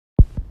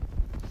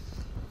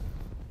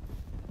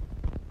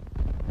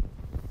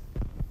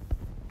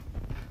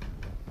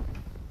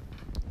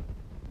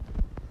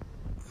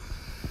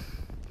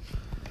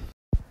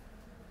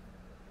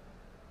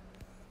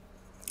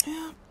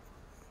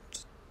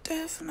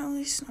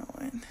definitely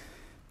snowing.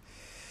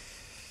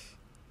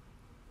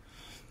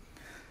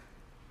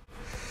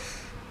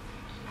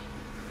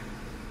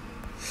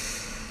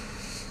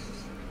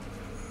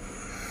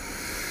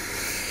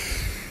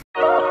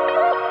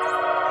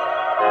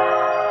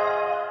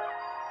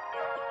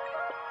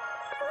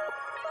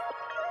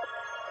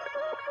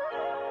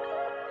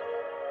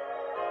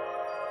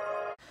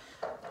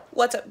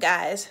 What's up,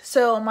 guys?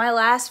 So my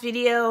last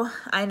video,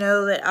 I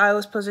know that I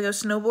was supposed to go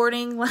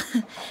snowboarding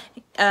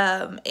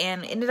and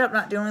ended up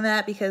not doing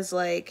that because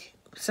like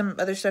some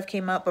other stuff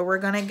came up, but we're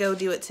gonna go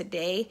do it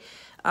today.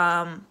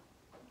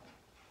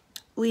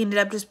 We ended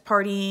up just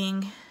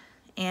partying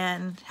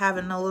and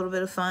having a little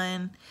bit of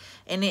fun,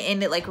 and it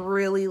ended like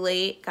really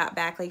late, got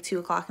back like 2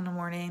 o'clock in the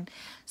morning.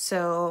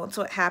 So that's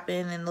what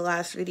happened in the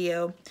last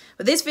video.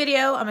 But this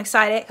video, I'm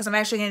excited because I'm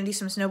actually gonna do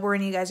some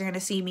snowboarding. You guys are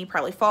gonna see me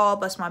probably fall,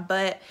 bust my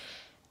butt.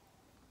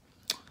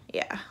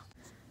 Yeah,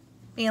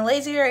 being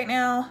lazy right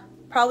now.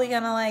 Probably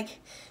gonna like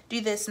do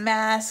this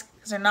mask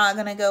because they're not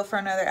gonna go for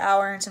another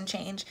hour and some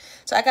change.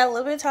 So I got a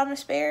little bit of time to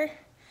spare.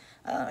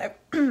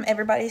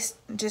 Everybody's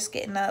just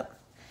getting up.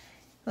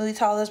 Lily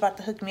Tallow's about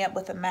to hook me up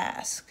with a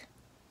mask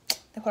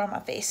to put on my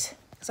face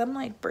because I'm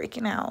like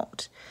breaking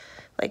out.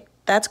 Like,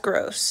 that's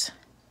gross.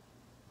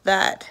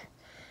 That,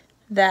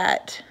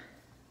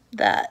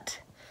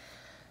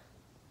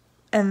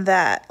 and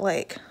that.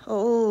 Like,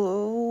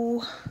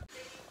 oh.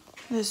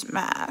 This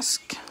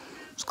mask.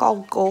 It's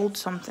called gold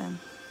something.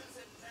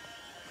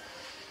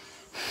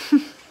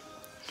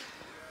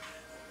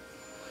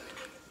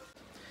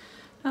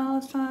 Now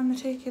it's time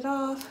to take it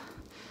off.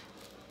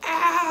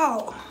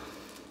 Ow!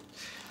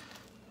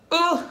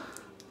 Oh!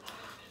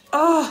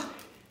 Oh!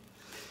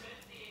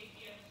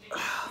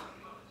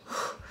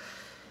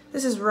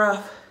 This is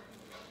rough.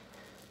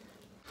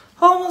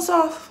 Almost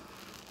off.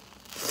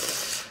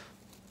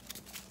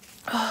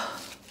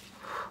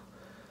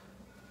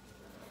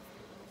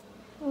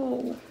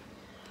 Oh.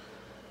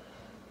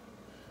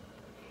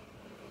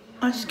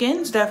 My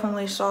skin's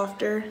definitely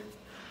softer,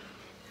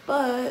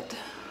 but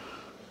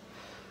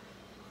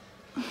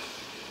I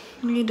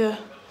need to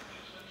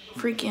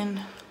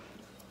freaking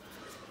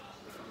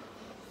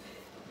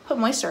put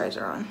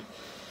moisturizer on.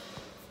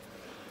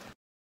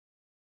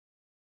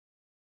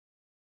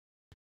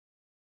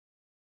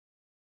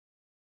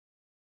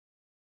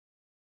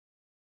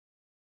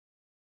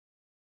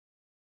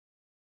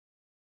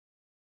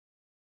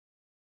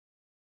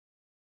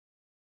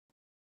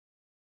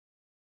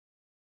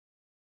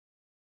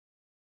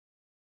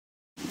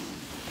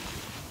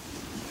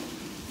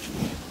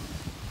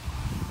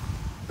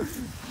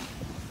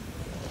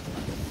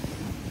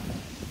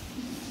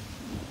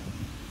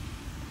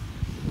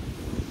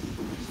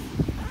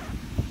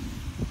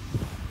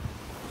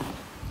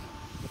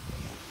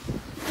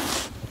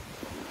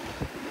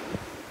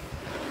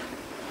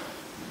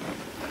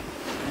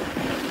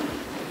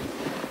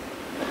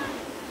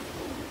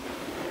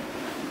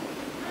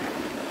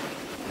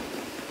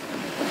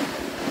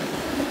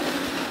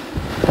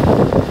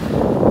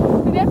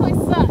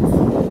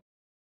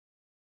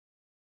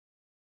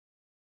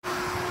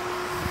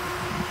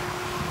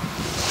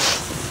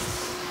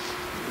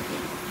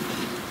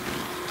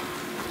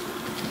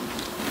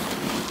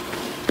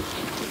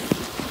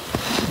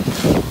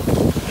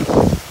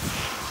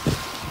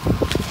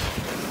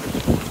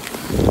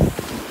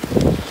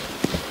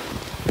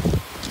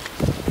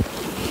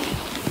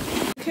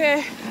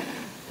 Okay.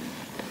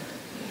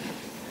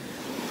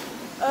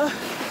 I'm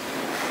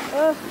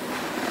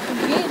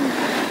getting.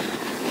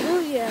 Oh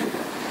yeah.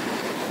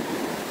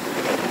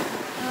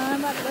 I'm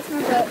about to bust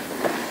my butt.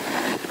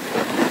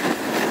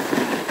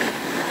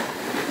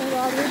 Go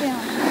all the way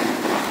down.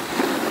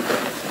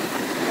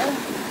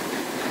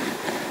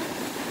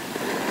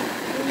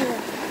 Oh yeah.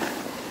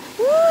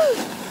 Woo!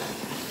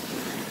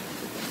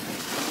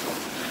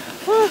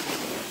 Woo!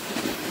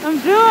 I'm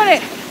doing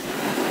it.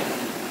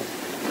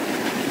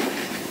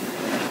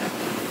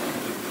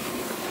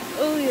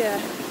 Oh yeah.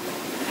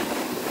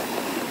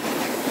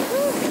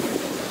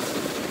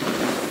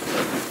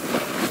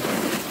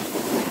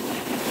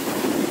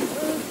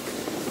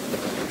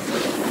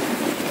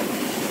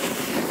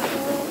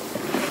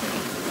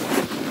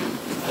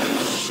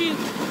 Shoot.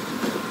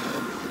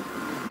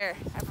 There,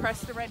 I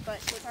pressed the red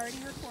button. It's already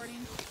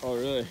recording. Oh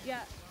really?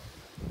 Yeah.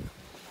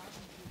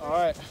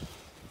 Alright.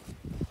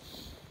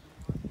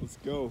 Let's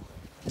go.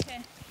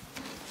 Okay.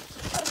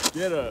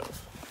 Get up.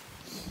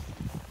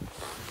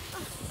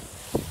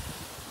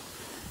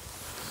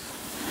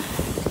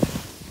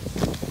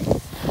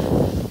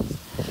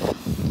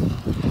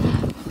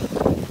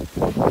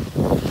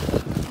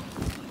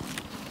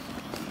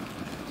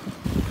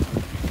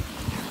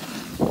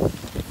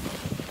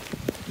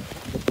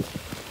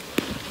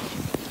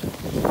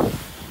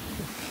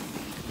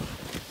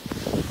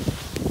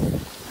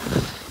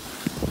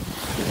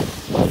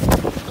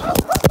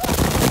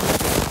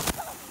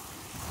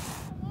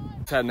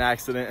 Had an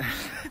accident.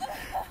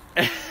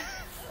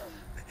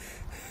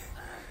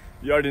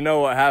 You already know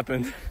what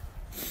happened.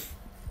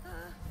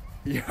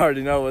 You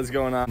already know what's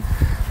going on.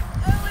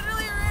 I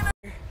literally ran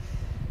over.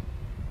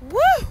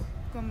 Woo!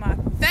 Look at my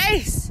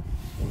face.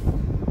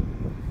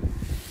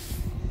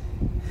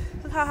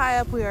 Look how high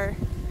up we are.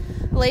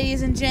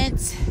 Ladies and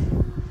gents.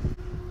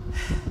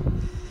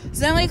 It's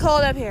definitely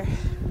cold up here.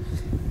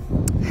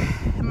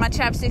 And my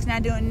chapstick's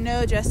not doing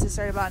no justice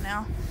right about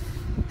now.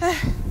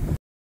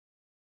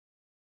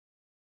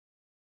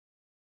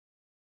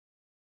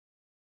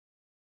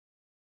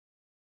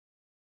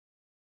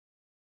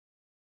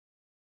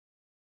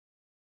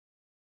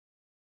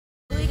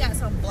 Really got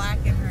some black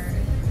in her.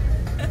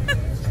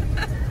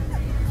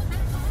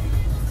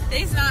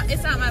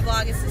 It's not my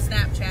vlog, it's the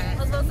Snapchat. I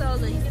was gonna say, I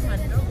was like, you get my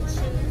double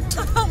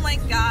chin. Oh my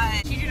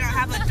god, you do not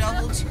have a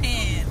double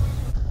chin.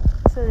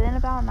 So then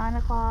about 9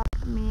 o'clock,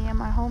 me and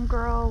my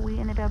homegirl, we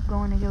ended up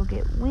going to go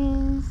get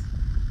wings,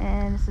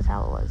 and this is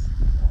how it was.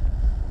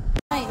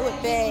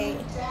 With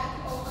Bae.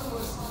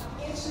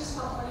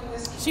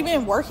 She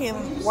been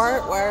working,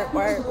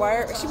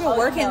 work. She been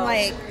working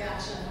like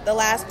the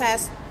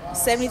past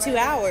 72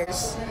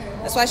 hours.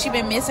 That's why she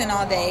been missing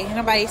all day.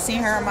 Nobody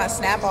seen her on my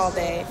Snap all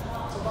day.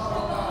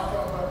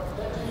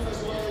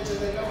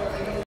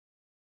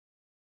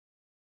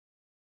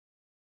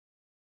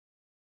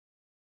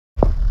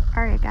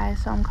 Alright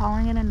guys, so I'm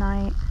calling it a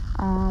night.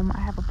 I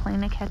have a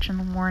plane to catch in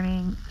the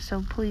morning,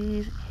 so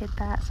please hit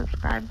that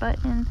subscribe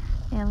button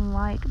and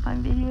like my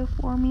video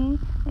for me,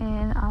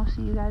 and I'll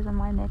see you guys in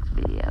my next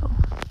video.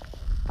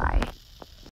 Bye.